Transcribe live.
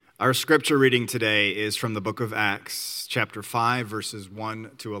Our scripture reading today is from the book of Acts, chapter 5, verses 1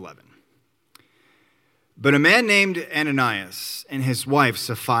 to 11. But a man named Ananias and his wife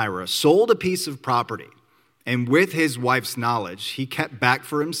Sapphira sold a piece of property, and with his wife's knowledge, he kept back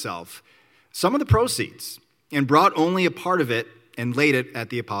for himself some of the proceeds and brought only a part of it and laid it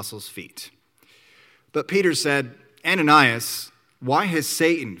at the apostles' feet. But Peter said, Ananias, why has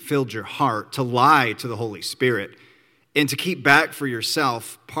Satan filled your heart to lie to the Holy Spirit and to keep back for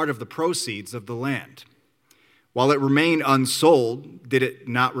yourself part of the proceeds of the land? While it remained unsold, did it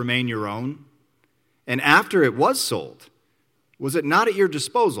not remain your own? And after it was sold, was it not at your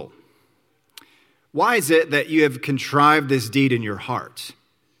disposal? Why is it that you have contrived this deed in your heart?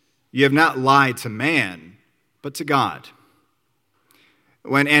 You have not lied to man, but to God.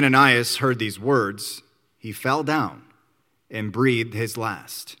 When Ananias heard these words, he fell down and breathed his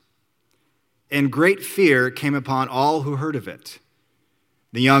last. And great fear came upon all who heard of it.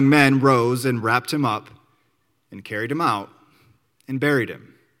 The young men rose and wrapped him up and carried him out and buried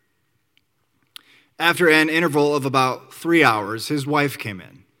him. After an interval of about 3 hours, his wife came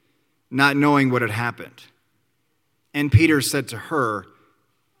in, not knowing what had happened. And Peter said to her,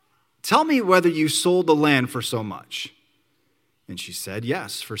 Tell me whether you sold the land for so much. And she said,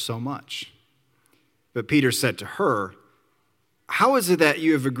 Yes, for so much. But Peter said to her, How is it that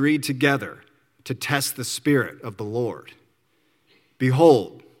you have agreed together to test the Spirit of the Lord?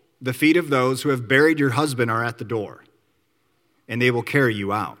 Behold, the feet of those who have buried your husband are at the door, and they will carry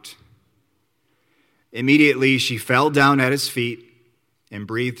you out. Immediately she fell down at his feet and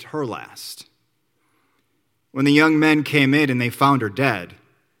breathed her last. When the young men came in and they found her dead,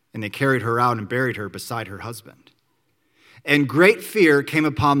 and they carried her out and buried her beside her husband. And great fear came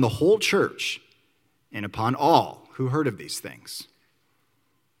upon the whole church and upon all who heard of these things.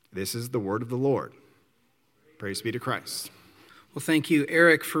 This is the word of the Lord. Praise be to Christ. Well, thank you,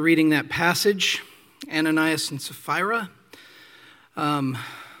 Eric, for reading that passage, Ananias and Sapphira. What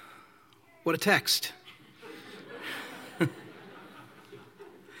a text.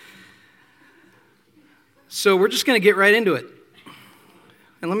 So we're just going to get right into it.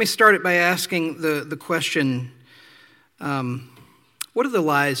 And let me start it by asking the question, what are the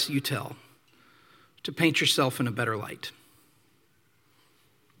lies you tell to paint yourself in a better light?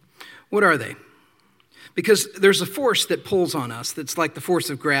 What are they? Because there's a force that pulls on us that's like the force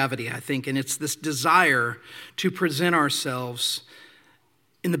of gravity, I think, and it's this desire to present ourselves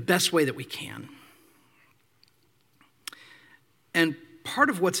in the best way that we can. And part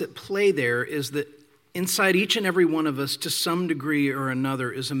of what's at play there is that inside each and every one of us, to some degree or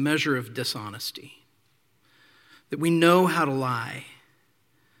another, is a measure of dishonesty. That we know how to lie.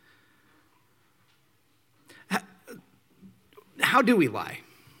 How do we lie?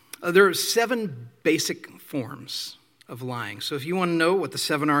 There are 7 basic forms of lying. So if you want to know what the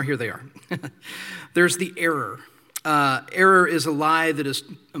 7 are, here they are. There's the error. Error is a lie that is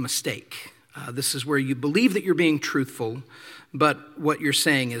a mistake. This is where you believe that you're being truthful, but what you're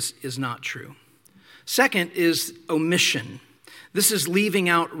saying is not true. Second is omission. This is leaving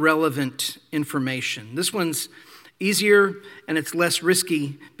out relevant information. This one's easier and it's less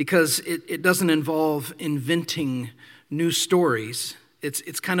risky because it doesn't involve inventing new stories.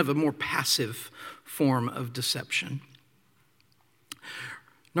 It's kind of a more passive form of deception.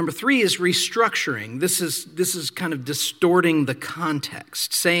 Number 3 is restructuring. This is kind of distorting the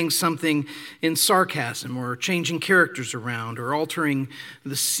context, saying something in sarcasm or changing characters around or altering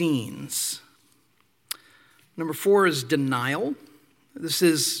the scenes. Number 4 is denial. This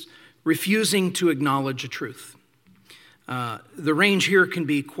is refusing to acknowledge a truth. The range here can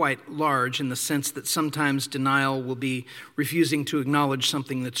be quite large in the sense that sometimes denial will be refusing to acknowledge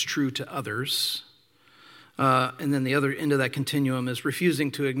something that's true to others. And then the other end of that continuum is refusing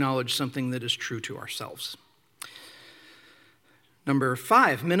to acknowledge something that is true to ourselves. Number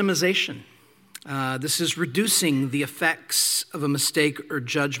 5, minimization. This is reducing the effects of a mistake or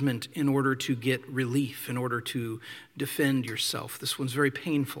judgment in order to get relief, in order to defend yourself. This one's very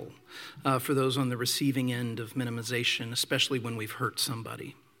painful for those on the receiving end of minimization, especially when we've hurt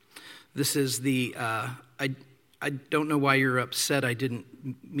somebody. This is the, I don't know why you're upset, I didn't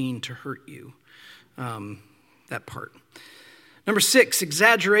mean to hurt you, that part. Number 6,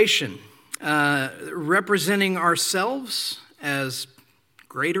 exaggeration. Representing ourselves as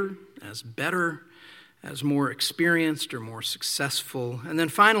greater, as better, as more experienced or more successful. And then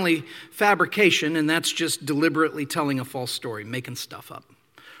finally, fabrication, and that's just deliberately telling a false story, making stuff up,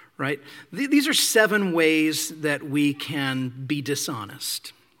 right? These are 7 ways that we can be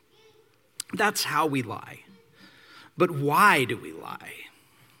dishonest. That's how we lie. But why do we lie?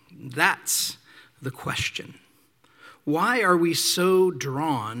 That's the question. Why are we so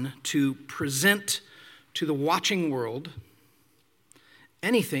drawn to present to the watching world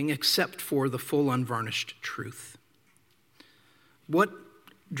anything except for the full unvarnished truth? What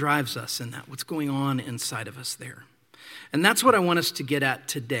drives us in that? What's going on inside of us there? And that's what I want us to get at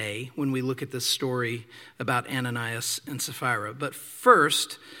today when we look at this story about Ananias and Sapphira. But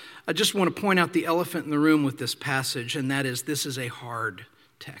first, I just want to point out the elephant in the room with this passage, and that is this is a hard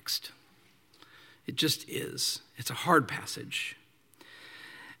text. It just is. It's a hard passage.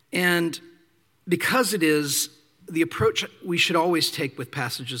 And because it is, the approach we should always take with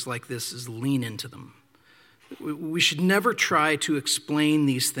passages like this is lean into them. We should never try to explain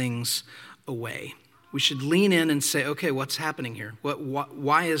these things away. We should lean in and say, okay, what's happening here?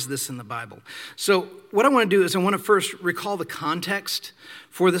 Why is this in the Bible? So what I want to do is I want to first recall the context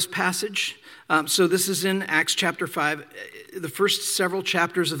for this passage. So this is in Acts chapter 5. The first several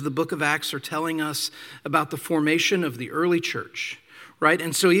chapters of the book of Acts are telling us about the formation of the early church, right?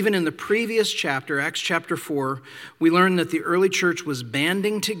 And so even in the previous chapter, Acts chapter 4, we learn that the early church was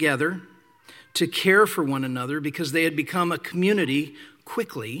banding together to care for one another because they had become a community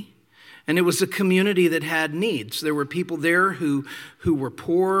quickly. And it was a community that had needs. There were people there who were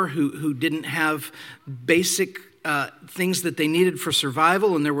poor, who didn't have basic things that they needed for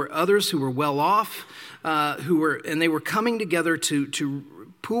survival, and there were others who were well off, and they were coming together to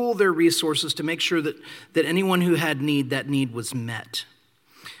pool their resources to make sure that anyone who had need, that need was met.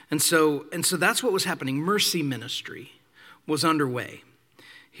 And so that's what was happening. Mercy ministry was underway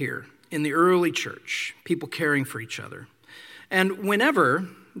here in the early church, people caring for each other. And whenever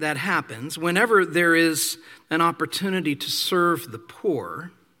that happens, whenever there is an opportunity to serve the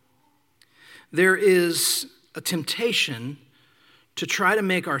poor, there is a temptation to try to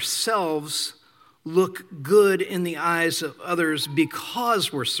make ourselves look good in the eyes of others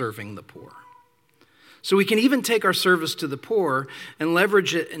because we're serving the poor. So we can even take our service to the poor and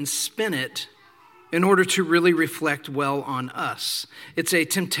leverage it and spin it in order to really reflect well on us. It's a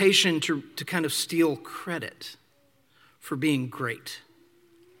temptation to kind of steal credit for being great.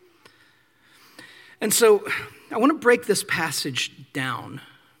 And so I want to break this passage down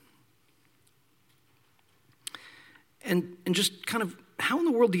and just kind of, how in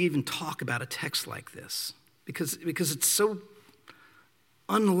the world do you even talk about a text like this? Because it's so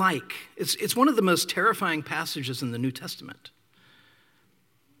unlike, it's one of the most terrifying passages in the New Testament.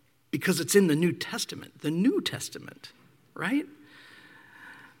 Because it's in the New Testament, right?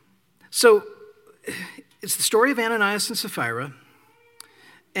 So it's the story of Ananias and Sapphira,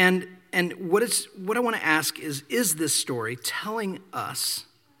 and what I want to ask is this story telling us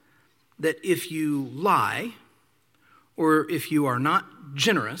that if you lie or if you are not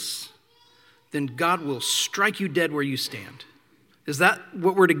generous, then God will strike you dead where you stand? Is that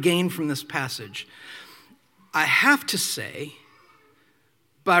what we're to gain from this passage? I have to say,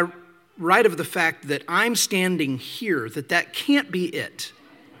 by right of the fact that I'm standing here, that can't be it,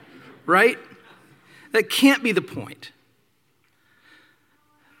 right? That can't be the point.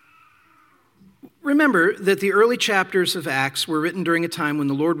 Remember that the early chapters of Acts were written during a time when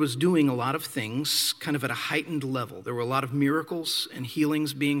the Lord was doing a lot of things kind of at a heightened level. There were a lot of miracles and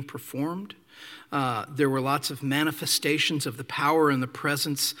healings being performed. There were lots of manifestations of the power and the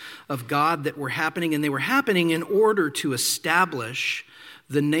presence of God that were happening, and they were happening in order to establish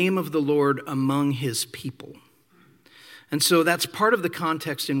the name of the Lord among his people. And so that's part of the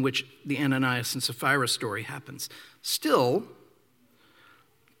context in which the Ananias and Sapphira story happens. Still,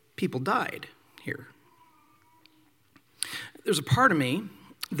 people died here. There's a part of me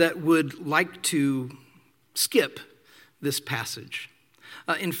that would like to skip this passage.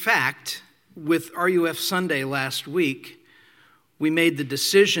 In fact, with RUF Sunday last week, we made the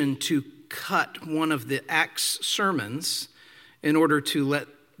decision to cut one of the Acts sermons in order to let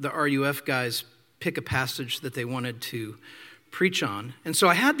the RUF guys pick a passage that they wanted to preach on. And so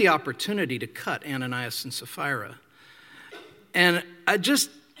I had the opportunity to cut Ananias and Sapphira. And I just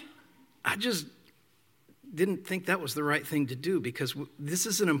didn't think that was the right thing to do, because this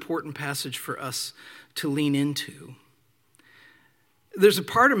is an important passage for us to lean into. There's a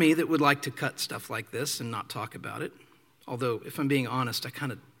part of me that would like to cut stuff like this and not talk about it. Although, if I'm being honest, I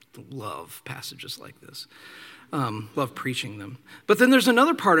kind of love passages like this. Love preaching them. But then there's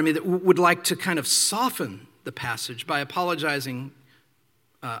another part of me that would like to kind of soften the passage by apologizing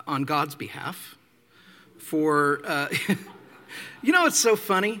on God's behalf for, what's so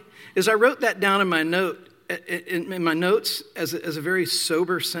funny is I wrote that down in my notes as a very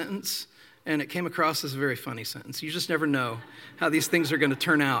sober sentence, and it came across as a very funny sentence. You just never know how these things are going to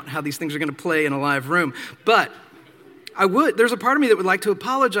turn out, how these things are going to play in a live room. But There's a part of me that would like to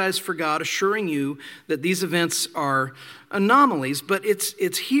apologize for God assuring you that these events are anomalies, but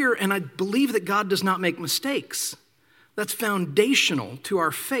it's here, and I believe that God does not make mistakes. That's foundational to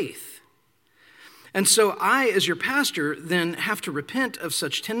our faith. And so I, as your pastor, then have to repent of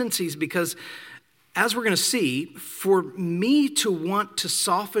such tendencies because, as we're going to see, for me to want to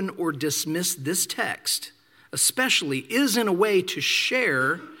soften or dismiss this text, especially, is in a way to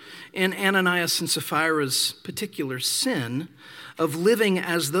share in Ananias and Sapphira's particular sin of living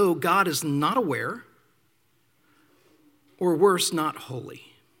as though God is not aware, or worse, not holy.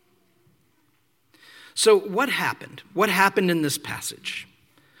 So what happened? What happened in this passage?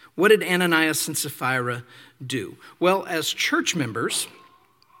 What did Ananias and Sapphira do? Well, as church members,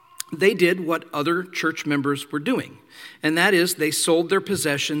 they did what other church members were doing, and that is they sold their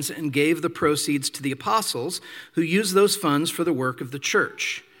possessions and gave the proceeds to the apostles, who used those funds for the work of the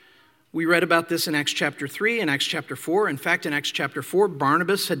church. We read about this in Acts chapter 3 and Acts chapter 4. In fact, in Acts chapter 4,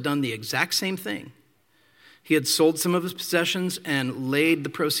 Barnabas had done the exact same thing. He had sold some of his possessions and laid the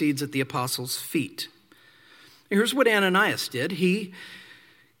proceeds at the apostles' feet. Here's what Ananias did. He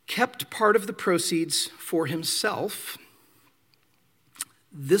kept part of the proceeds for himself.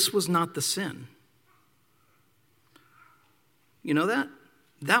 This was not the sin. You know that?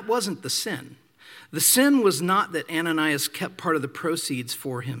 That wasn't the sin. The sin was not that Ananias kept part of the proceeds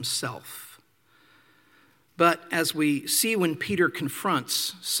for himself. But as we see when Peter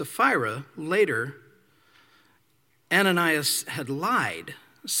confronts Sapphira later, Ananias had lied,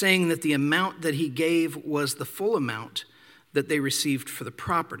 saying that the amount that he gave was the full amount that they received for the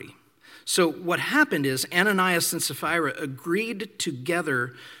property. So what happened is Ananias and Sapphira agreed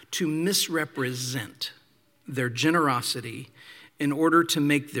together to misrepresent their generosity in order to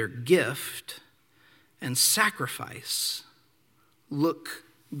make their gift and sacrifice look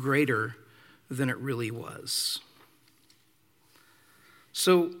greater than it really was.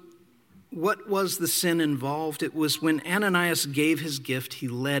 So what was the sin involved? It was when Ananias gave his gift, he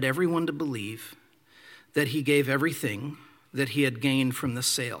led everyone to believe that he gave everything that he had gained from the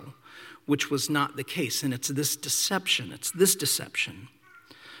sale, which was not the case. And it's this deception,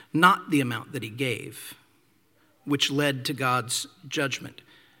 not the amount that he gave, which led to God's judgment.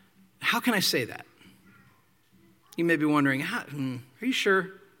 How can I say that? You may be wondering, are you sure?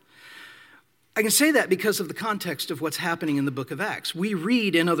 I can say that because of the context of what's happening in the book of Acts. We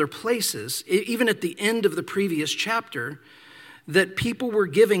read in other places, even at the end of the previous chapter, that people were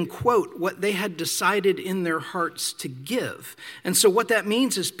giving, quote, what they had decided in their hearts to give. And so what that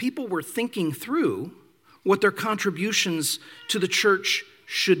means is people were thinking through what their contributions to the church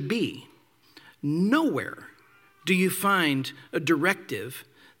should be. Nowhere do you find a directive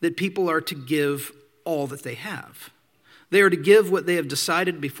that people are to give all that they have. They are to give what they have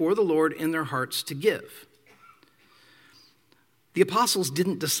decided before the Lord in their hearts to give. The apostles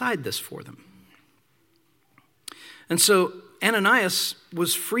didn't decide this for them. And so Ananias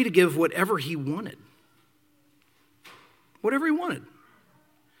was free to give whatever he wanted. Whatever he wanted.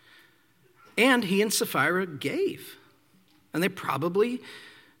 And he and Sapphira gave. And they probably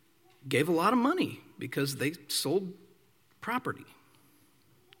gave a lot of money because they sold property.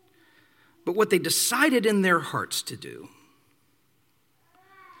 But what they decided in their hearts to do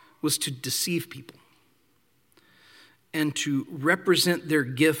was to deceive people and to represent their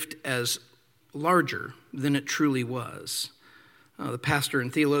gift as larger than it truly was. The pastor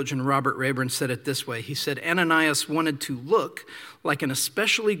and theologian Robert Rayburn said it this way. He said, Ananias wanted to look like an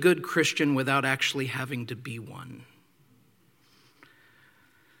especially good Christian without actually having to be one.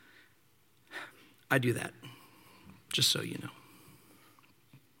 I do that, just so you know.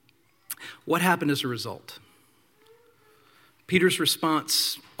 What happened as a result? Peter's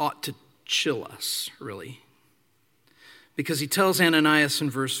response ought to chill us, really. Because he tells Ananias in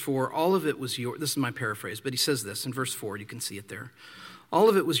verse 4, all of it was yours. This is my paraphrase, but he says this in verse 4. You can see it there. All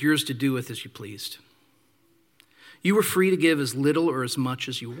of it was yours to do with as you pleased. You were free to give as little or as much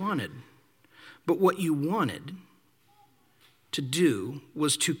as you wanted. But what you wanted to do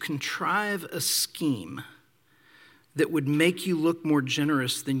was to contrive a scheme that would make you look more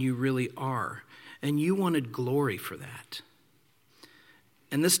generous than you really are. And you wanted glory for that.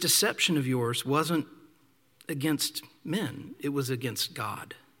 And this deception of yours wasn't against men, it was against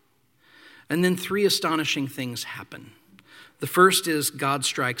God. And then three astonishing things happen. The first is God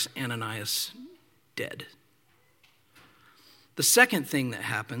strikes Ananias dead. The second thing that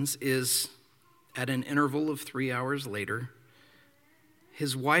happens is at an interval of 3 hours later,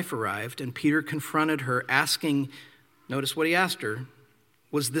 his wife arrived and Peter confronted her asking, notice what he asked her,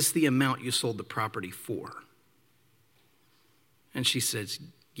 was this the amount you sold the property for? And she says,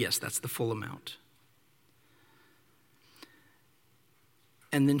 yes, that's the full amount.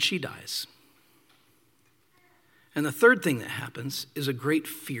 and then she dies. And the third thing that happens is a great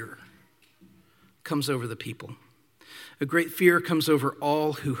fear comes over the people. A great fear comes over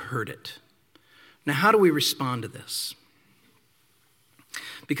all who heard it. Now, how do we respond to this?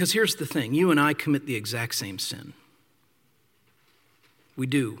 Because here's the thing, you and I commit the exact same sin. We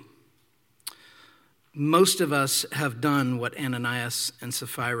do. Most of us have done what Ananias and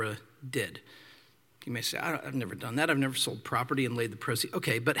Sapphira did. You may say, I've never done that. I've never sold property and laid the proceeds.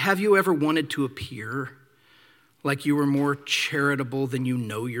 Okay, but have you ever wanted to appear like you were more charitable than you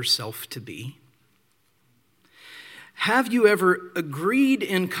know yourself to be? Have you ever agreed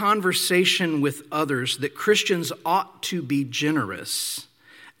in conversation with others that Christians ought to be generous,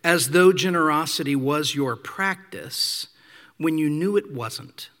 as though generosity was your practice, when you knew it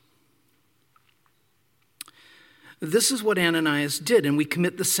wasn't? This is what Ananias did, and we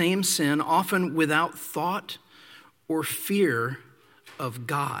commit the same sin, often without thought or fear of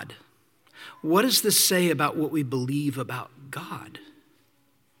God. What does this say about what we believe about God?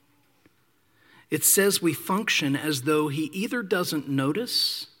 It says we function as though he either doesn't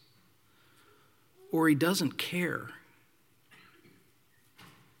notice or he doesn't care.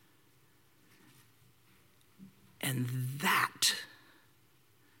 And that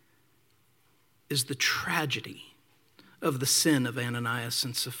is the tragedy of the sin of Ananias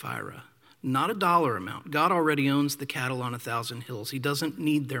and Sapphira. Not a dollar amount. God already owns the cattle on 1,000 hills. He doesn't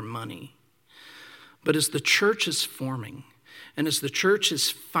need their money. But as the church is forming, and as the church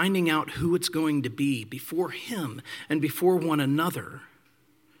is finding out who it's going to be before him and before one another,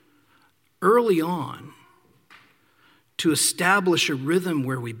 early on, to establish a rhythm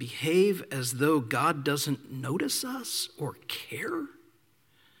where we behave as though God doesn't notice us or care,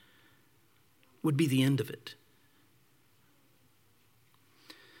 would be the end of it.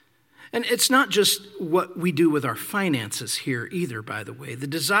 And it's not just what we do with our finances here either, by the way. The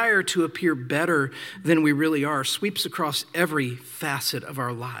desire to appear better than we really are sweeps across every facet of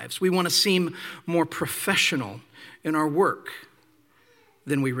our lives. We want to seem more professional in our work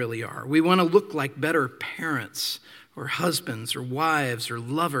than we really are. We want to look like better parents or husbands or wives or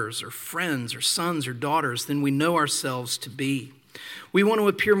lovers or friends or sons or daughters than we know ourselves to be. We want to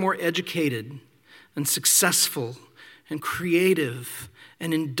appear more educated and successful and creative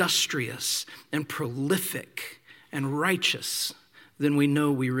and industrious and prolific and righteous than we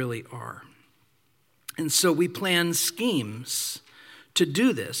know we really are. And so we plan schemes to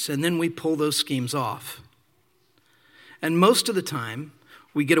do this, and then we pull those schemes off. And most of the time,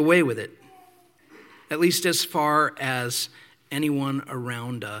 we get away with it, at least as far as anyone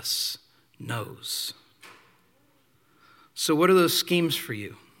around us knows. So what are those schemes for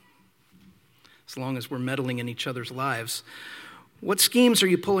you? As long as we're meddling in each other's lives, what schemes are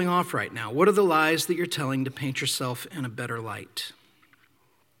you pulling off right now? What are the lies that you're telling to paint yourself in a better light?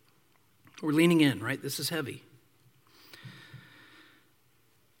 We're leaning in, right? This is heavy.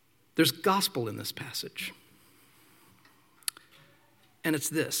 There's gospel in this passage. And it's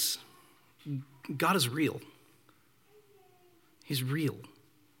this: God is real. He's real.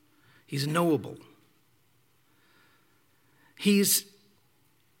 He's knowable. He's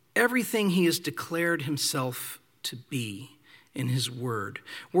everything he has declared himself to be in his word.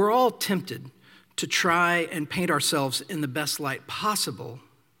 We're all tempted to try and paint ourselves in the best light possible.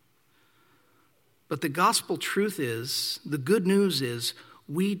 But the gospel truth is, the good news is,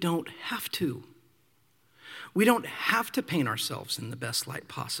 we don't have to. We don't have to paint ourselves in the best light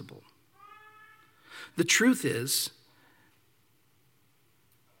possible. The truth is,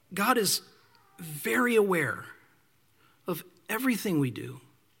 God is very aware of everything we do,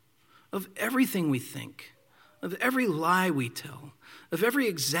 of everything we think, of every lie we tell, of every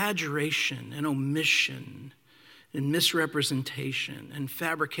exaggeration and omission and misrepresentation and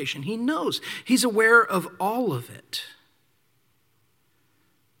fabrication. He knows. He's aware of all of it.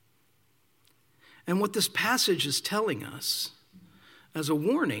 And what this passage is telling us, as a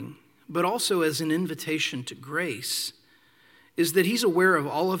warning, but also as an invitation to grace, is that he's aware of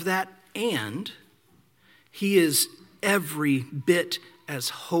all of that, and he is every bit as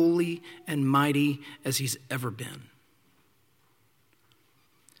holy and mighty as he's ever been.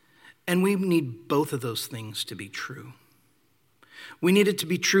 And we need both of those things to be true. We need it to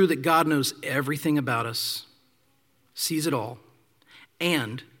be true that God knows everything about us, sees it all,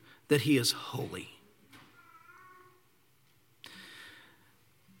 and that he is holy.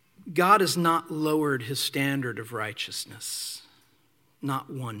 God has not lowered his standard of righteousness, not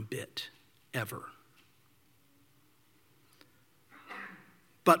one bit, ever.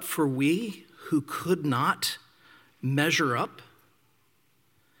 But for we who could not measure up,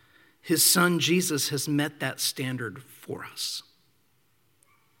 his son Jesus has met that standard for us.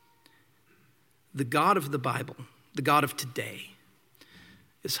 The God of the Bible, the God of today,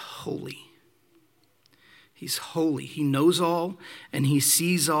 is holy. He's holy. He knows all and he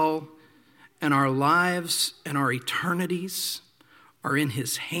sees all, and our lives and our eternities are in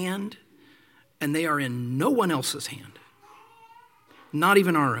his hand, and they are in no one else's hand, not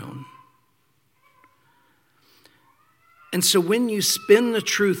even our own. And so when you spin the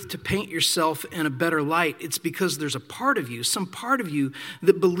truth to paint yourself in a better light, it's because there's a part of you, some part of you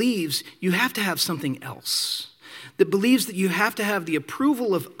that believes you have to have something else, that believes that you have to have the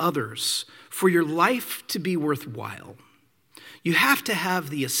approval of others for your life to be worthwhile. You have to have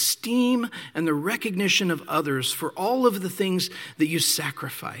the esteem and the recognition of others for all of the things that you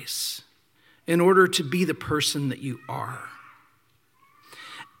sacrifice in order to be the person that you are.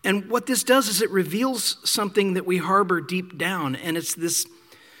 And what this does is it reveals something that we harbor deep down, and it's this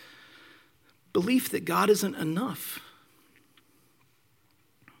belief that God isn't enough.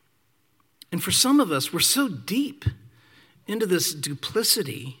 And for some of us, we're so deep into this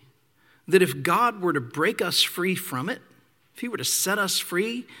duplicity that if God were to break us free from it, if he were to set us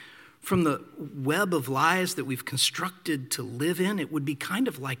free from the web of lies that we've constructed to live in, it would be kind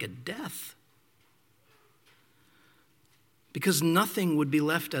of like a death. Because nothing would be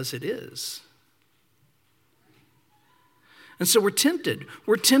left as it is. And so we're tempted.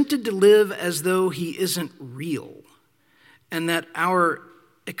 We're tempted to live as though he isn't real, and that our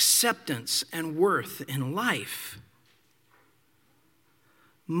acceptance and worth in life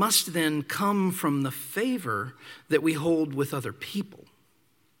must then come from the favor that we hold with other people.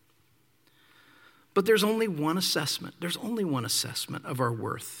 But there's only one assessment. There's only one assessment of our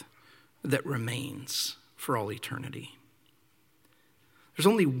worth that remains for all eternity. There's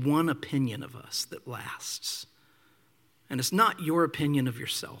only one opinion of us that lasts, and it's not your opinion of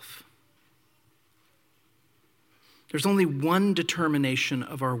yourself. There's only one determination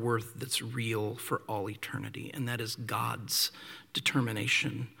of our worth that's real for all eternity, and that is God's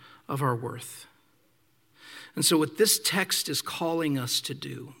determination of our worth. And so what this text is calling us to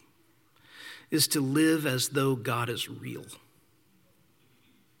do is to live as though God is real.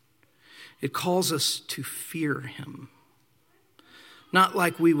 It calls us to fear him. Not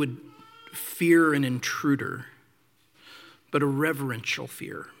like we would fear an intruder, but a reverential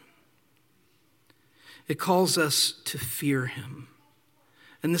fear. It calls us to fear him.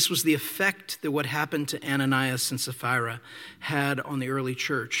 And this was the effect that what happened to Ananias and Sapphira had on the early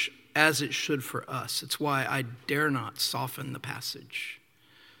church, as it should for us. It's why I dare not soften the passage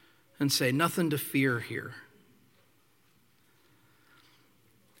and say nothing to fear here.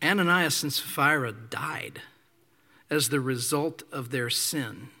 Ananias and Sapphira died as the result of their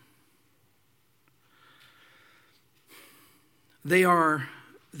sin. They are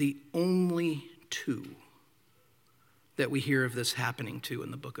the only two that we hear of this happening to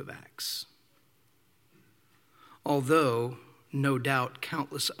in the book of Acts. Although, no doubt,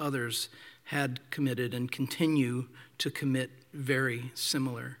 countless others had committed and continue to commit very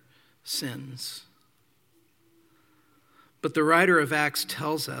similar sins. But the writer of Acts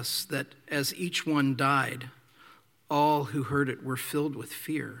tells us that as each one died, all who heard it were filled with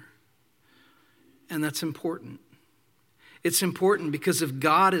fear. And that's important. It's important because if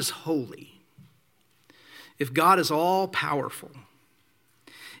God is holy, if God is all-powerful,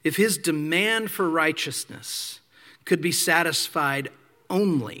 if his demand for righteousness could be satisfied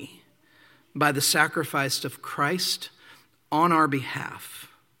only by the sacrifice of Christ on our behalf,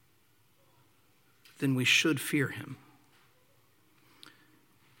 then we should fear him.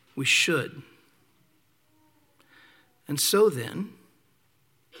 We should. And so then,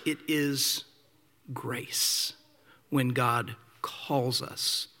 it is grace when God calls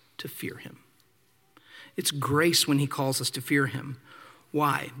us to fear him. It's grace when he calls us to fear him.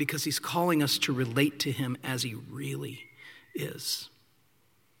 Why? Because he's calling us to relate to him as he really is.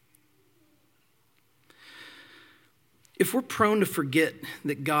 If we're prone to forget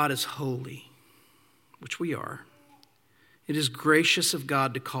that God is holy, which we are, it is gracious of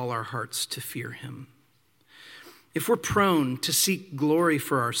God to call our hearts to fear him. If we're prone to seek glory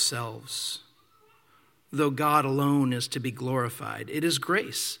for ourselves, though God alone is to be glorified, it is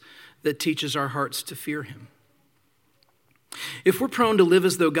grace that teaches our hearts to fear him. If we're prone to live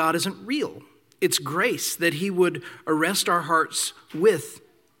as though God isn't real, it's grace that he would arrest our hearts with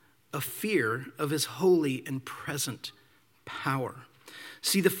a fear of his holy and present power.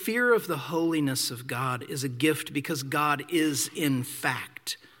 See, the fear of the holiness of God is a gift because God is in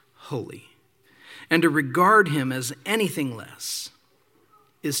fact holy. And to regard him as anything less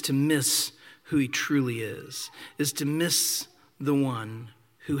is to miss who he truly is to miss the one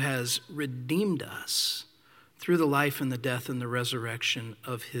who has redeemed us through the life and the death and the resurrection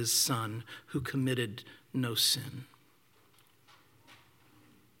of his Son, who committed no sin.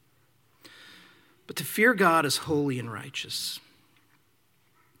 But to fear God as holy and righteous,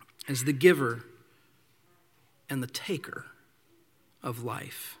 as the giver and the taker of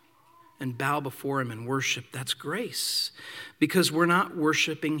life, and bow before him and worship, that's grace. Because we're not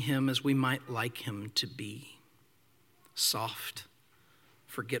worshiping him as we might like him to be. Soft,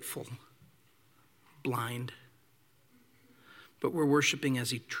 forgetful, blind. But we're worshiping as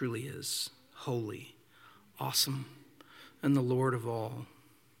he truly is, holy, awesome, and the Lord of all.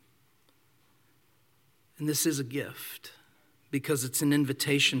 And this is a gift because it's an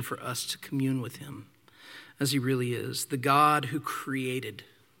invitation for us to commune with him as he really is, the God who created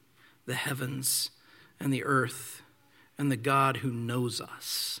the heavens and the earth, and the God who knows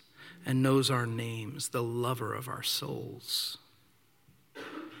us and knows our names, the lover of our souls.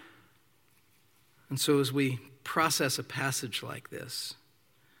 And so as we process a passage like this,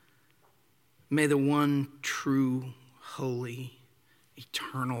 may the one true, holy,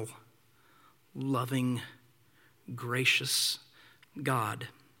 eternal, loving, gracious God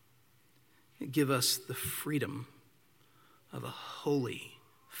give us the freedom of a holy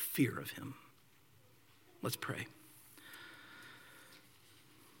fear of him. Let's pray.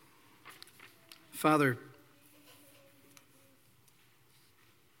 Father,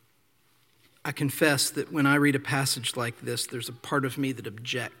 I confess that when I read a passage like this, there's a part of me that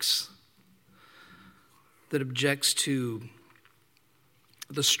objects to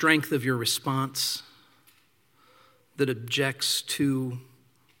the strength of your response, that objects to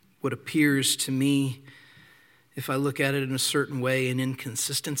what appears to me, if I look at it in a certain way, an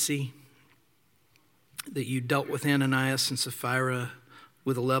inconsistency, that you dealt with Ananias and Sapphira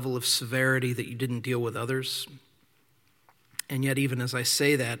with a level of severity that you didn't deal with others. And yet, even as I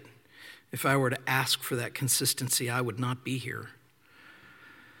say that, if I were to ask for that consistency, I would not be here.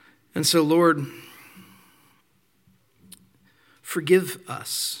 And so, Lord, forgive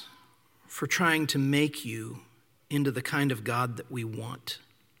us for trying to make you into the kind of God that we want.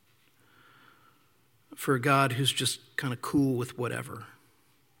 For a God who's just kind of cool with whatever.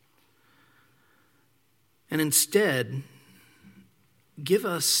 And instead, give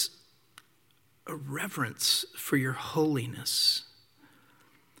us a reverence for your holiness.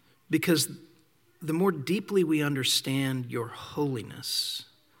 Because the more deeply we understand your holiness,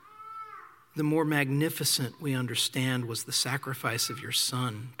 the more magnificent we understand was the sacrifice of your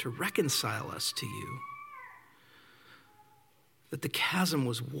Son to reconcile us to you. That the chasm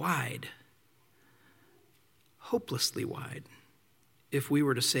was wide, hopelessly wide, if we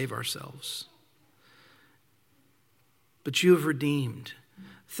were to save ourselves. But you have redeemed.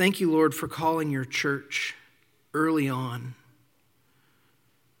 Thank you, Lord, for calling your church early on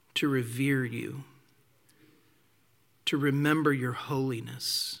to revere you, to remember your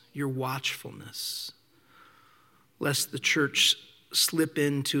holiness, your watchfulness, lest the church slip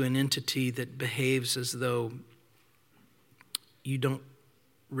into an entity that behaves as though you don't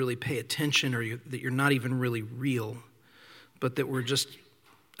really pay attention, or that you're not even really real, but that we're just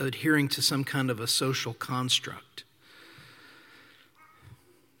adhering to some kind of a social construct.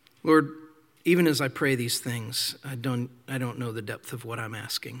 Lord, even as I pray these things, I don't know the depth of what I'm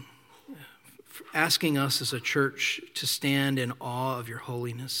asking. Asking us as a church to stand in awe of your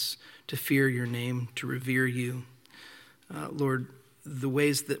holiness, to fear your name, to revere you. Lord, the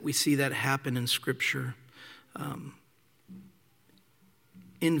ways that we see that happen in Scripture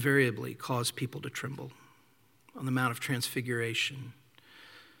invariably cause people to tremble. On the Mount of Transfiguration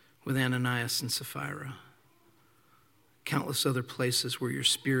with Ananias and Sapphira. Countless other places where your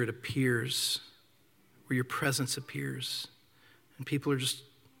Spirit appears, where your presence appears, and people are just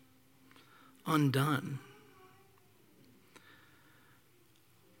undone.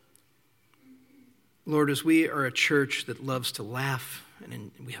 Lord, as we are a church that loves to laugh and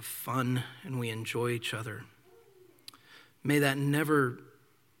we have fun and we enjoy each other, may that never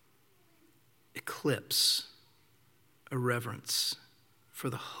eclipse a reverence for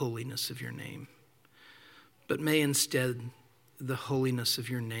the holiness of your name. But may instead the holiness of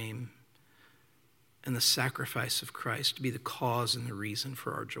your name and the sacrifice of Christ be the cause and the reason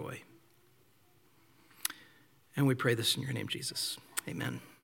for our joy. And we pray this in your name, Jesus. Amen.